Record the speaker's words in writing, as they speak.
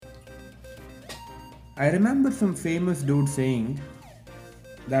I remember some famous dude saying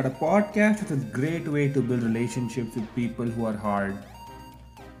that a podcast is a great way to build relationships with people who are hard.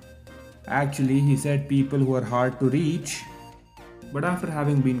 Actually, he said people who are hard to reach, but after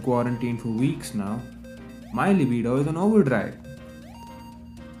having been quarantined for weeks now, my libido is on overdrive.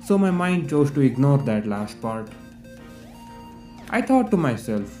 So my mind chose to ignore that last part. I thought to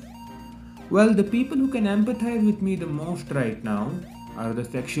myself, well, the people who can empathize with me the most right now are the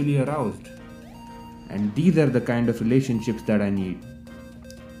sexually aroused. And these are the kind of relationships that I need.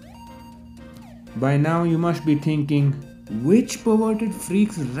 By now, you must be thinking, which perverted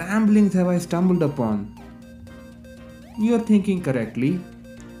freak's ramblings have I stumbled upon? You're thinking correctly,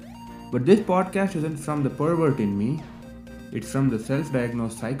 but this podcast isn't from the pervert in me, it's from the self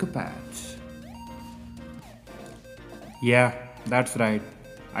diagnosed psychopaths. Yeah, that's right.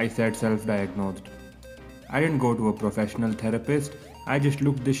 I said self diagnosed. I didn't go to a professional therapist, I just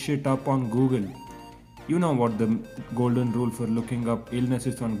looked this shit up on Google. You know what the golden rule for looking up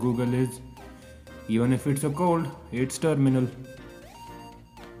illnesses on Google is? Even if it's a cold, it's terminal.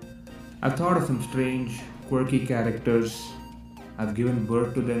 I've thought of some strange, quirky characters. I've given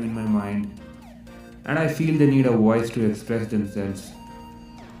birth to them in my mind, and I feel they need a voice to express themselves.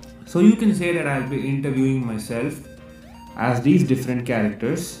 So you can say that I'll be interviewing myself as these different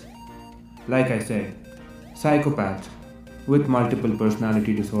characters. Like I said, psychopath with multiple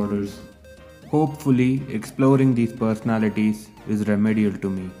personality disorders. Hopefully, exploring these personalities is remedial to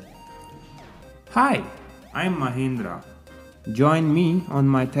me. Hi, I'm Mahendra. Join me on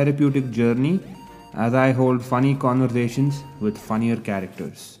my therapeutic journey as I hold funny conversations with funnier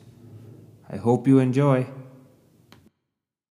characters. I hope you enjoy.